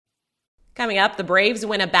Coming up, the Braves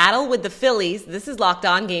win a battle with the Phillies. This is Locked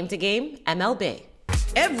On Game to Game MLB.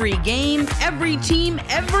 Every game, every team,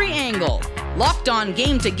 every angle. Locked On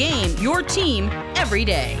Game to Game, your team every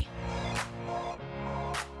day.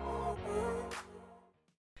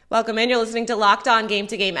 Welcome in. You're listening to Locked On Game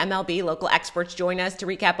to Game MLB. Local experts join us to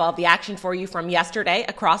recap all of the action for you from yesterday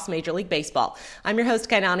across Major League Baseball. I'm your host,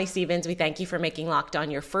 Kainani Stevens. We thank you for making Locked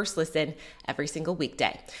On your first listen every single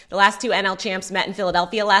weekday. The last two NL champs met in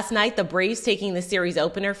Philadelphia last night. The Braves taking the series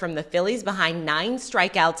opener from the Phillies behind 9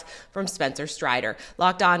 strikeouts from Spencer Strider.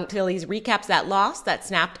 Locked On Phillies recaps that loss that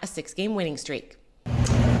snapped a 6-game winning streak.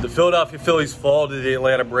 The Philadelphia Phillies fall to the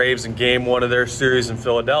Atlanta Braves in Game 1 of their series in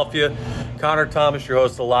Philadelphia. Connor Thomas, your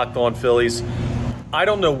host of Locked On Phillies. I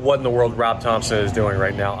don't know what in the world Rob Thompson is doing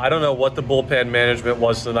right now. I don't know what the bullpen management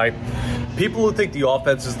was tonight. People who think the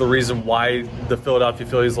offense is the reason why the Philadelphia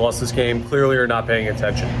Phillies lost this game clearly are not paying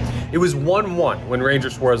attention. It was 1-1 when Ranger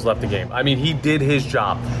Suarez left the game. I mean, he did his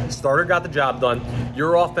job. Starter got the job done.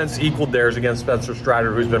 Your offense equaled theirs against Spencer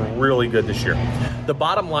Strider, who's been really good this year. The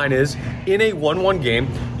bottom line is, in a 1-1 game,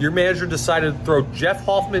 your manager decided to throw Jeff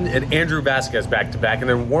Hoffman and Andrew Vasquez back-to-back and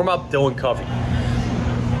then warm up Dylan Covey.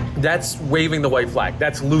 That's waving the white flag.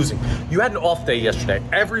 That's losing. You had an off day yesterday.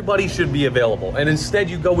 Everybody should be available. And instead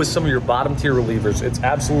you go with some of your bottom tier relievers. It's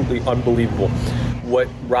absolutely unbelievable what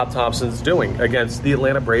Rob Thompson's doing against the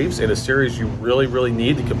Atlanta Braves in a series you really, really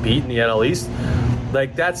need to compete in the NL East.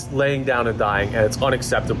 Like, that's laying down and dying, and it's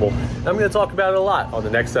unacceptable. And I'm going to talk about it a lot on the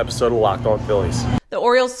next episode of Locked On Phillies. The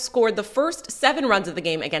Orioles scored the first 7 runs of the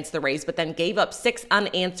game against the Rays, but then gave up 6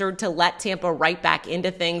 unanswered to let Tampa right back into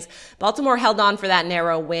things. Baltimore held on for that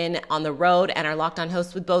narrow win on the road, and our Locked On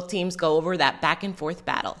hosts with both teams go over that back-and-forth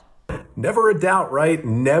battle. Never a doubt, right?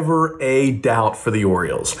 Never a doubt for the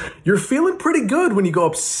Orioles. You're feeling pretty good when you go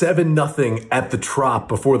up 7-0 at the Trop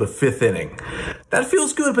before the 5th inning. That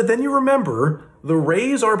feels good, but then you remember the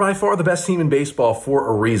Rays are by far the best team in baseball for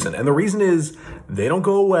a reason. And the reason is they don't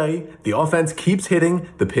go away. The offense keeps hitting.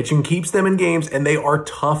 The pitching keeps them in games, and they are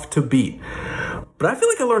tough to beat. But I feel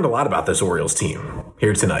like I learned a lot about this Orioles team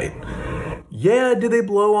here tonight. Yeah, did they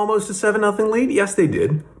blow almost a 7-0 lead? Yes, they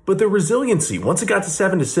did. But their resiliency, once it got to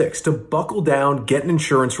 7-6, to buckle down, get an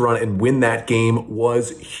insurance run, and win that game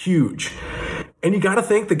was huge. And you got to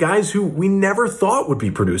thank the guys who we never thought would be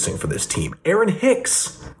producing for this team. Aaron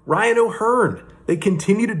Hicks, Ryan O'Hearn. They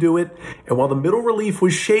continue to do it. And while the middle relief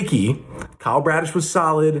was shaky, Kyle Bradish was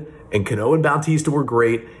solid, and Cano and Bautista were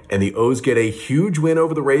great, and the O's get a huge win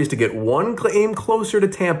over the Rays to get one game closer to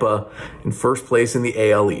Tampa in first place in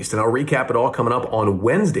the AL East. And I'll recap it all coming up on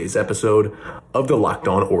Wednesday's episode of the Locked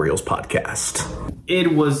On Orioles podcast.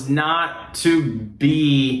 It was not to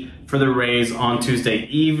be for the Rays on Tuesday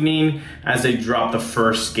evening as they dropped the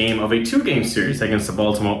first game of a 2-game series against the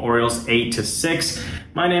Baltimore Orioles 8-6.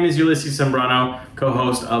 My name is Ulysses Zambrano,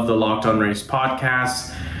 co-host of the Locked On Rays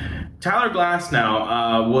podcast. Tyler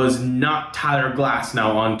Glasnow was not Tyler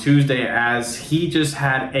Glasnow on Tuesday as he just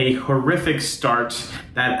had a horrific start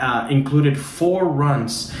that included 4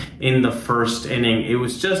 runs in the first inning. It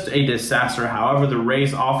was just a disaster. However, the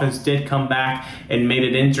Rays offense did come back and made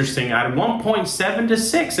it interesting at one point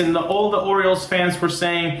 7-6, and all the Orioles fans were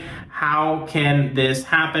saying, how can this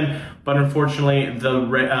happen? But unfortunately, the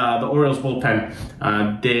Orioles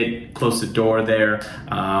bullpen did close the door there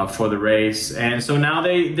for the Rays. And so now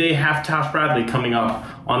they have Josh Bradley coming up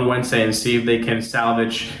on Wednesday and see if they can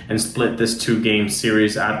salvage and split this 2-game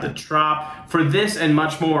series at the Trop. For this and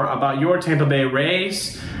much more about your Tampa Bay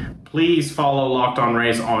Rays, please follow Locked On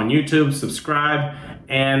Rays on YouTube, subscribe,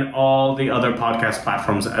 and all the other podcast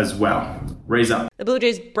platforms as well. Raise up. The Blue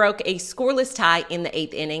Jays broke a scoreless tie in the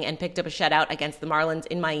 8th inning and picked up a shutout against the Marlins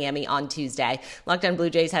in Miami on Tuesday. Locked On Blue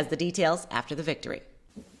Jays has the details after the victory.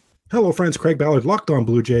 Hello, friends. Craig Ballard, Locked On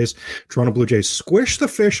Blue Jays. Toronto Blue Jays squished the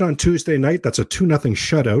Fish on Tuesday night. That's a 2-0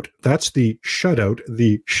 shutout. That's the shutout.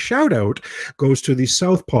 The shoutout goes to the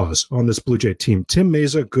Southpaws on this Blue Jay team. Tim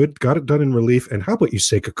Meza, good, got it done in relief. And how about you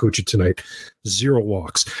say Kikuchi tonight? 0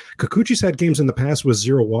 walks. Kikuchi's had games in the past with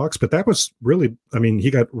 0 walks, but that was really, he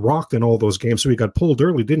got rocked in all those games, so he got pulled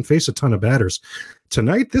early, didn't face a ton of batters.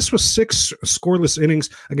 Tonight, this was 6 scoreless innings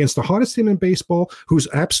against the hottest team in baseball, who's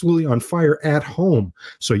absolutely on fire at home.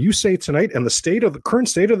 So you say tonight, and the current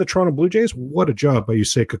state of the Toronto Blue Jays, what a job by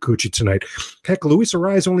Yusei Kikuchi tonight. Heck, Luis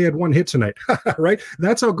Arraez only had 1 hit tonight, right?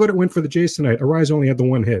 That's how good it went for the Jays tonight. Arraez only had the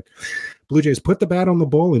 1 hit. Blue Jays put the bat on the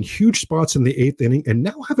ball in huge spots in the 8th inning and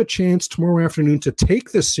now have a chance tomorrow afternoon to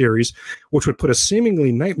take this series, which would put a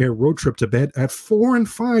seemingly nightmare road trip to bed at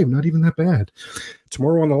 4-5. Not even that bad.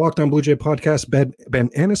 Tomorrow on the Locked On Blue Jay podcast, Ben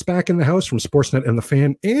Ennis back in the house from Sportsnet and The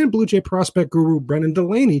Fan, and Blue Jay prospect guru Brennan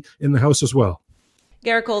Delaney in the house as well.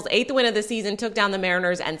 Gerrit Cole's 8th win of the season took down the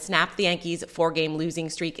Mariners and snapped the Yankees' 4-game losing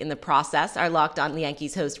streak in the process. Our Locked On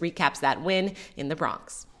Yankees host recaps that win in the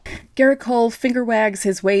Bronx. Gerrit Cole finger wags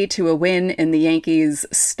his way to a win in the Yankees'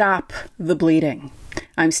 Stop the Bleeding.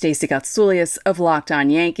 I'm Stacey Gotsoulias of Locked On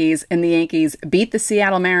Yankees, and the Yankees beat the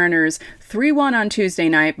Seattle Mariners 3-1 on Tuesday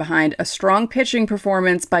night behind a strong pitching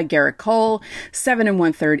performance by Gerrit Cole. 7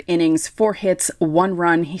 1/3 innings, 4 hits, 1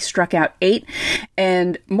 run. He struck out 8,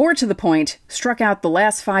 and more to the point, struck out the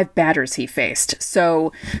last 5 batters he faced.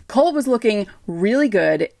 So Cole was looking really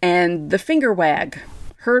good, and the finger wag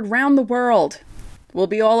heard round the world will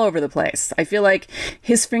be all over the place. I feel like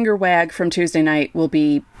his finger wag from Tuesday night will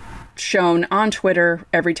be shown on Twitter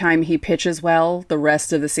every time he pitches well the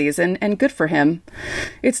rest of the season, and good for him.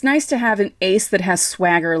 It's nice to have an ace that has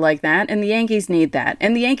swagger like that, and the Yankees need that.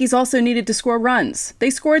 And the Yankees also needed to score runs. They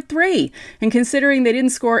scored 3, and considering they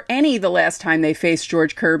didn't score any the last time they faced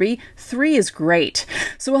George Kirby, 3 is great.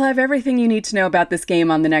 So we'll have everything you need to know about this game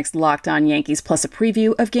on the next Locked On Yankees, plus a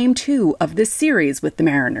preview of Game 2 of this series with the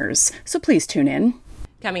Mariners. So please tune in.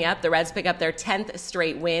 Coming up, the Reds pick up their 10th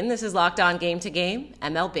straight win. This is Locked On Game to Game,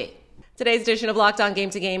 MLB. Today's edition of Locked On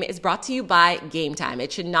Game to Game is brought to you by Game Time.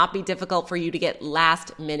 It should not be difficult for you to get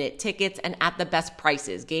last-minute tickets and at the best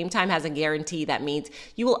prices. Game Time has a guarantee that means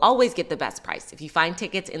you will always get the best price. If you find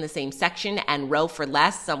tickets in the same section and row for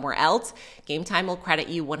less somewhere else, Game Time will credit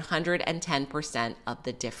you 110% of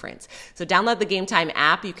the difference. So download the Game Time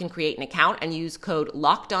app. You can create an account and use code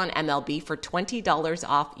LOCKEDONMLB for $20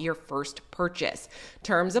 off your first purchase.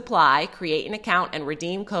 Terms apply. Create an account and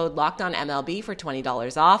redeem code LOCKEDONMLB for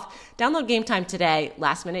 $20 off. Download Game Time today.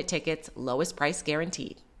 Last minute tickets, lowest price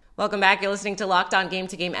guaranteed. Welcome back. You're listening to Locked On Game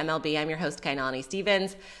to Game MLB. I'm your host, Kainani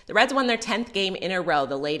Stevens. The Reds won their 10th game in a row,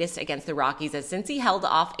 the latest against the Rockies, as Cincy held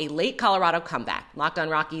off a late Colorado comeback. Locked On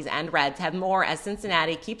Rockies and Reds have more as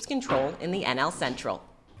Cincinnati keeps control in the NL Central.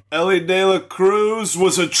 Elly De La Cruz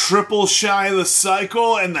was a triple shy of the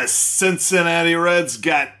cycle, and the Cincinnati Reds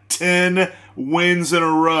got 10 wins in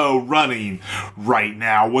a row running right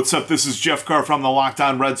now. What's up? This is Jeff Carr from the Locked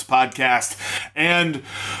On Reds podcast, and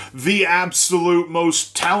the absolute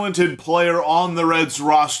most talented player on the Reds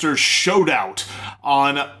roster showed out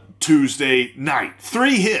on Tuesday night.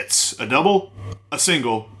 3 hits, a double, a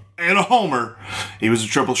single, and a homer. He was a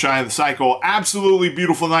triple shy of the cycle. Absolutely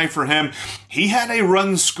beautiful night for him. He had a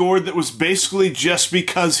run scored that was basically just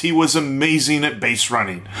because he was amazing at base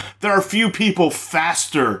running. There are few people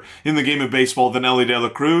faster in the game of baseball than Elly De La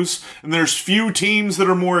Cruz, and there's few teams that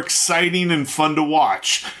are more exciting and fun to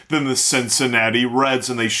watch than the Cincinnati Reds,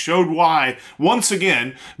 and they showed why, once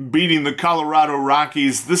again, beating the Colorado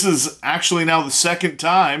Rockies. This is actually now the second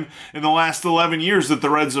time in the last 11 years that the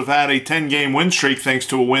Reds have had a 10-game win streak thanks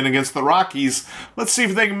to a win against the Rockies. Let's see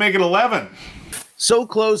if they can make it 11. So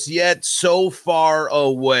close yet so far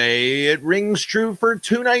away. It rings true for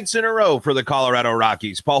 2 nights in a row for the Colorado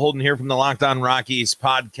Rockies. Paul Holden here from the Locked On Rockies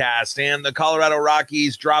podcast, and the Colorado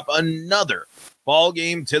Rockies drop another ball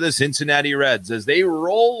game to the Cincinnati Reds as they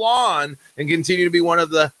roll on and continue to be one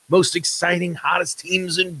of the most exciting, hottest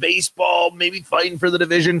teams in baseball, maybe fighting for the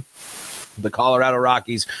division. The Colorado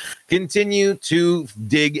Rockies continue to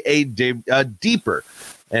dig a deeper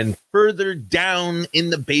and further down in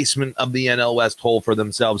the basement of the NL West hole for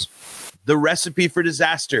themselves. The recipe for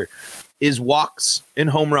disaster is walks and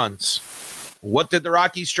home runs. What did the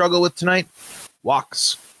Rockies struggle with tonight?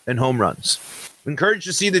 Walks and home runs. Encouraged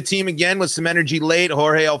to see the team again with some energy late.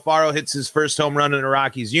 Jorge Alfaro hits his first home run in a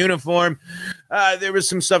Rockies uniform. There was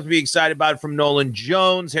some stuff to be excited about from Nolan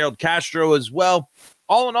Jones, Harold Castro as well.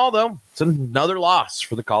 All in all, though, it's another loss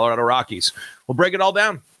for the Colorado Rockies. We'll break it all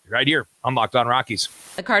down right here on Locked On Rockies.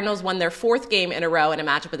 The Cardinals won their 4th game in a row in a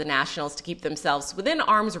matchup with the Nationals to keep themselves within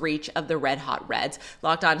arm's reach of the red-hot Reds.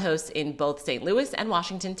 Locked On hosts in both St. Louis and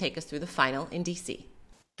Washington take us through the final in D.C.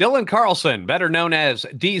 Dylan Carlson, better known as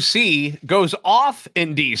DC, goes off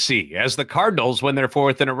in DC as the Cardinals win their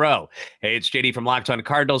 4th in a row. Hey, it's JD from Locked On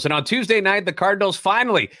Cardinals, and on Tuesday night, the Cardinals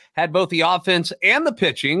finally had both the offense and the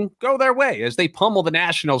pitching go their way as they pummel the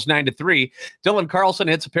Nationals 9-3. Dylan Carlson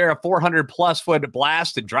hits a pair of 400-plus foot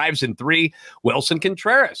blasts and drives in 3. Wilson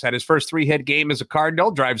Contreras had his first 3-hit game as a Cardinal,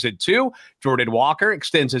 drives in 2. Jordan Walker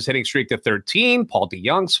extends his hitting streak to 13. Paul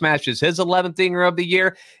DeJong smashes his 11th dinger of the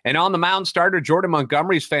year. And on the mound, starter Jordan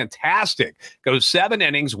Montgomery's fantastic. Goes 7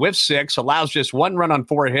 innings with 6, allows just 1 run on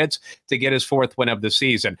 4 hits to get his 4th win of the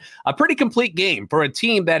season. A pretty complete game for a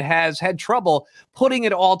team that has had trouble putting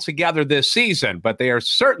it all together this season, but they are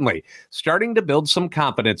certainly starting to build some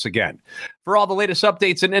confidence again. For all the latest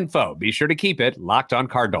updates and info, be sure to keep it Locked On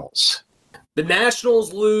Cardinals. The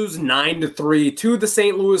Nationals lose 9-3 to the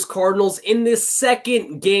St. Louis Cardinals in this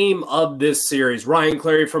second game of this series. Ryan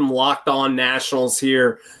Clary from Locked On Nationals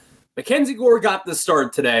here. Mackenzie Gore got the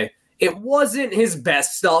start today. It wasn't his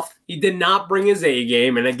best stuff. He did not bring his A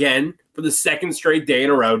game. And again, for the second straight day in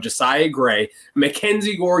a row, Josiah Gray,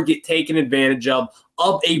 Mackenzie Gore get taken advantage of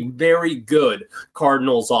a very good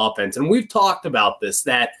Cardinals offense. And we've talked about this,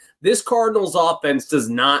 that this Cardinals offense does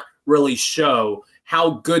not really show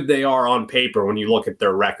how good they are on paper when you look at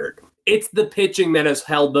their record. It's the pitching that has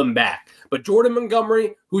held them back. But Jordan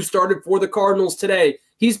Montgomery, who started for the Cardinals today,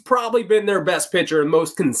 he's probably been their best pitcher and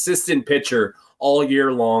most consistent pitcher all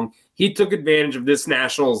year long. He took advantage of this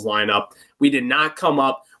Nationals lineup. We did not come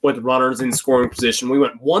up with runners in scoring position. We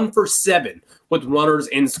went 1 for 7 with runners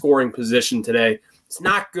in scoring position today. It's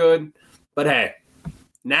not good, but hey,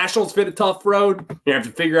 Nationals fit a tough road. You have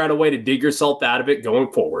to figure out a way to dig yourself out of it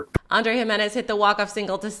going forward. Andre Jimenez hit the walk-off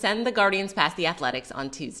single to send the Guardians past the Athletics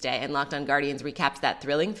on Tuesday, and Locked On Guardians recaps that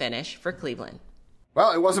thrilling finish for Cleveland.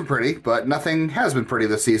 Well, it wasn't pretty, but nothing has been pretty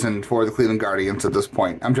this season for the Cleveland Guardians at this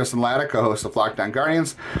point. I'm Justin Latta, co-host of Locked On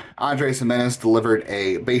Guardians. Andre Jimenez delivered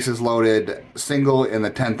a bases-loaded single in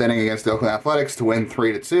the 10th inning against the Oakland Athletics to win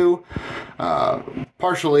 3-2.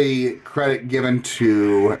 Partially credit given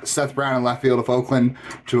to Seth Brown in left field of Oakland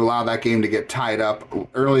to allow that game to get tied up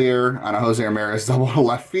earlier on a Jose Ramirez double to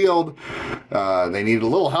left field. They needed a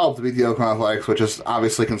little help to beat the Oakland Athletics, which is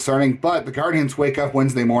obviously concerning, but the Guardians wake up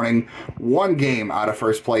Wednesday morning, one game out of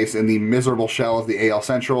first place in the miserable shell of the AL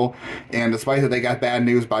Central, and despite that they got bad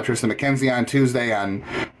news about Tristan McKenzie on Tuesday on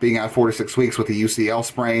being out 4 to 6 weeks with a UCL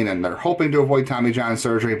sprain, and they're hoping to avoid Tommy John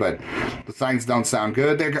surgery, but the signs don't sound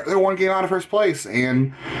good. They're one game out of first place,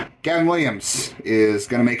 and Gavin Williams is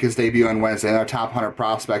going to make his debut on Wednesday. Their top 100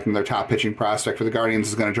 prospect and their top pitching prospect for the Guardians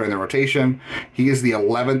is going to join the rotation. He is the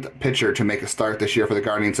 11th pitcher to make a start this year for the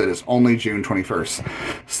Guardians. It is only June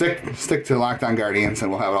 21st. Stick to Locked On Guardians,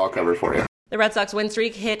 and we'll have it all covered for you. The Red Sox win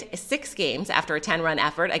streak hit 6 games after a 10-run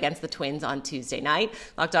effort against the Twins on Tuesday night.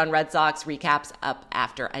 Locked On Red Sox recaps up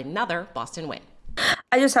after another Boston win.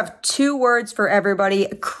 I just have 2 words for everybody.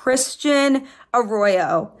 Christian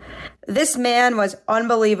Arroyo. This man was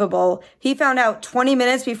unbelievable. He found out 20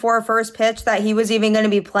 minutes before first pitch that he was even going to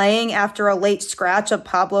be playing after a late scratch of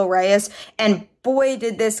Pablo Reyes, and boy,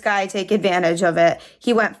 did this guy take advantage of it.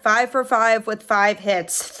 He went 5 for 5 with 5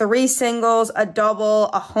 hits, 3 singles, a double,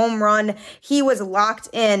 a home run. He was locked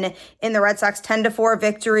in the Red Sox 10-4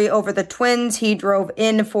 victory over the Twins. He drove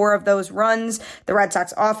in 4 of those runs. The Red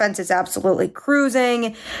Sox offense is absolutely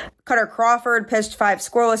cruising. Cutter Crawford pitched 5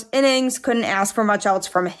 scoreless innings. Couldn't ask for much else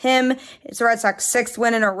from him. It's the Red Sox 6th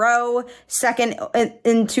win in a row, second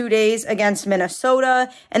in 2 days against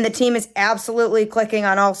Minnesota, and the team is absolutely clicking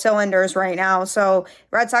on all cylinders right now. So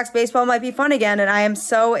Red Sox baseball might be fun again, and I am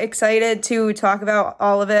so excited to talk about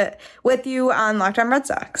all of it with you on Locked On Red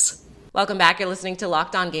Sox. Welcome back. You're listening to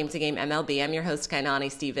Locked On Game to Game MLB. I'm your host,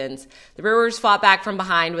 Kainani Stevens. The Brewers fought back from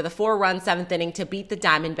behind with a 4-run 7th inning to beat the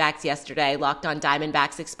Diamondbacks yesterday. Locked On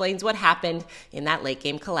Diamondbacks explains what happened in that late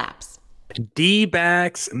game collapse.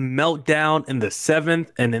 D-backs meltdown in the 7th,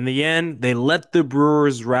 and in the end, they let the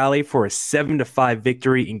Brewers rally for a 7-5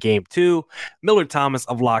 victory in Game 2. Miller Thomas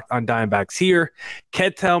of Locked On Diamondbacks here.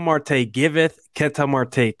 Ketel Marte giveth, Ketel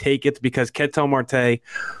Marte taketh, because Ketel Marte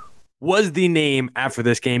was the name after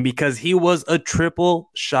this game because he was a triple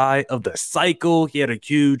shy of the cycle. He had a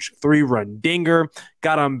huge 3-run dinger,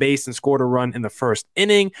 got on base and scored a run in the first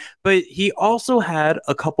inning, but he also had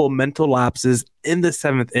a couple mental lapses in the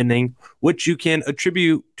 7th inning, which you can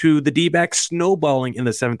attribute to the D-backs snowballing in the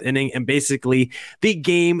 7th inning and basically the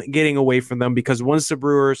game getting away from them, because once the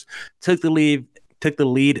Brewers took the lead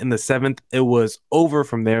in the 7th, it was over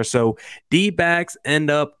from there. So D-backs end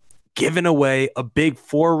up giving away a big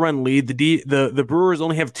 4-run lead. The Brewers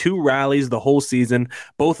only have 2 rallies the whole season.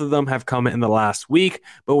 Both of them have come in the last week.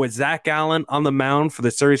 But with Zach Allen on the mound for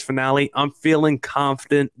the series finale, I'm feeling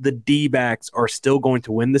confident the D-backs are still going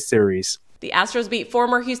to win the series. The Astros beat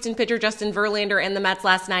former Houston pitcher Justin Verlander and the Mets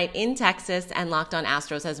last night in Texas, and Locked On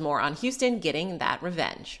Astros has more on Houston getting that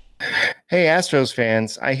revenge. Hey, Astros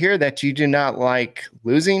fans, I hear that you do not like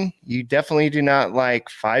losing. You definitely do not like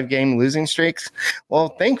 5-game losing streaks. Well,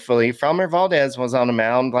 thankfully, Framber Valdez was on the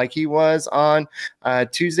mound like he was on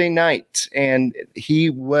Tuesday night, and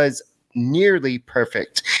he was nearly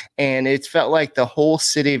perfect. And it felt like the whole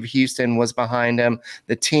city of Houston was behind him.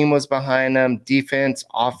 The team was behind him, defense,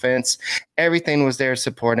 offense, everything was there to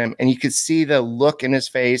support him. And you could see the look in his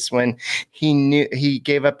face when he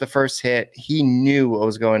gave up the first hit. He knew what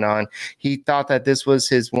was going on. He thought that this was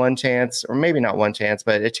his one chance, or maybe not one chance,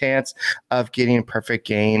 but a chance of getting a perfect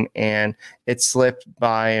game. And it slipped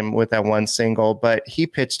by him with that one single, but he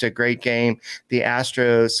pitched a great game. The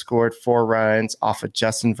Astros scored 4 runs off of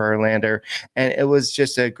Justin Verlander, and it was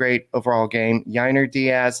just a great overall game. Yainer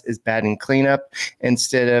Diaz is batting cleanup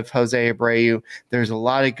instead of Jose Abreu. There's a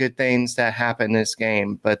lot of good things that happen in this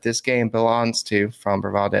game, but this game belongs to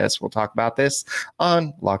Framber Valdez. We'll talk about this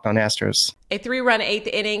on Locked On Astros. A 3-run 8th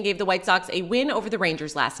inning gave the White Sox a win over the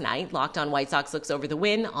Rangers last night. Locked On White Sox looks over the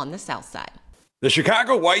win on the south side. The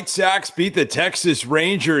Chicago White Sox beat the Texas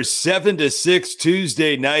Rangers 7-6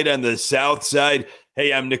 Tuesday night on the south side.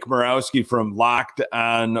 Hey, I'm Nick Morawski from Locked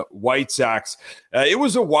On White Sox. It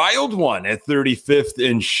was a wild one at 35th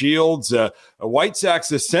and Shields. White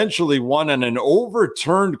Sox essentially won on an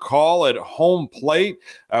overturned call at home plate.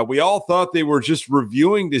 We all thought they were just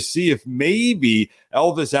reviewing to see if maybe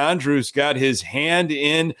Elvis Andrus got his hand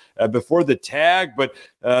in before the tag, but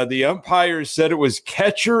the umpires said it was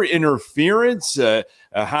catcher interference.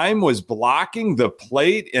 Heim was blocking the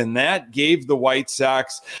plate, and that gave the White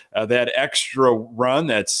Sox that extra run,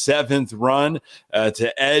 that 7th run,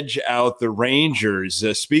 to edge out the Rangers.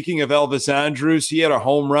 Speaking of Elvis Andrus, he had a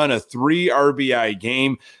home run, a 3 RBI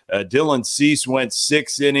game. Dylan Cease went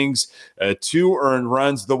 6 innings, 2 earned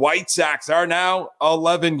runs. The White Sox are now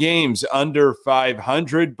 11 games under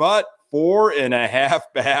 500, but 4.5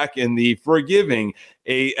 back in the forgiving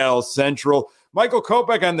AL Central. Michael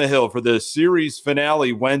Kopech on the hill for the series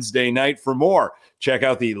finale Wednesday night. For more, check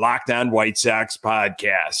out the Locked On White Sox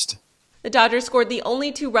podcast. The Dodgers scored the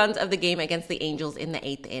only 2 runs of the game against the Angels in the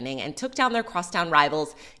 8th inning and took down their crosstown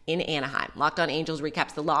rivals in Anaheim. Locked On Angels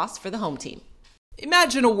recaps the loss for the home team.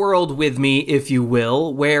 Imagine a world with me, if you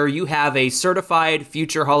will, where you have a certified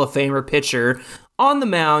future Hall of Famer pitcher on the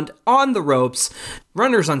mound, on the ropes,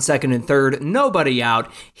 runners on second and third, nobody out.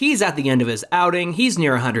 He's at the end of his outing. He's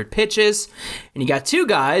near 100 pitches. And you got 2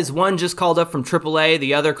 guys, one just called up from AAA,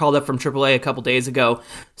 the other called up from AAA a couple days ago,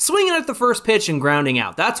 swinging at the first pitch and grounding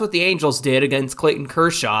out. That's what the Angels did against Clayton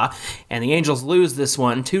Kershaw, and the Angels lose this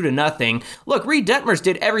one 2-0. Look, Reed Detmers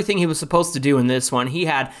did everything he was supposed to do in this one. He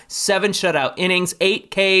had 7 shutout innings,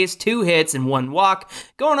 8 Ks, 2 hits, and 1 walk,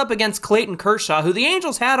 going up against Clayton Kershaw, who the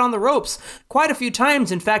Angels had on the ropes quite a few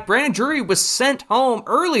times. In fact, Brandon Drury was sent home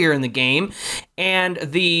earlier in the game, and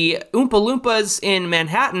the Oompa Loompas in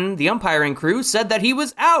Manhattan, the umpiring crew, said that he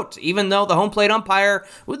was out, even though the home plate umpire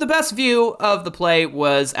with the best view of the play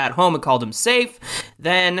was at home and called him safe.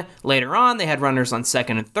 Then later on, they had runners on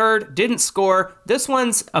second and third, didn't score. This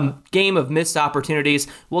one's a game of missed opportunities.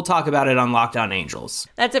 We'll talk about it on Locked On Angels.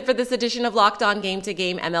 That's it for this edition of Locked On Game to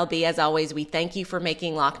Game MLB. As always, we thank you for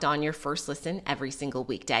making Locked On your first listen every single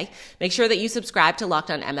weekday. Make sure that you subscribe to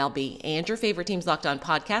Locked On MLB and your favorite team's Locked On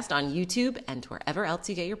podcast on YouTube and wherever else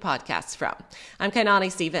you get your podcasts from. I'm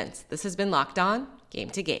Kainani Stevens. This has been Locked On Game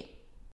to Game.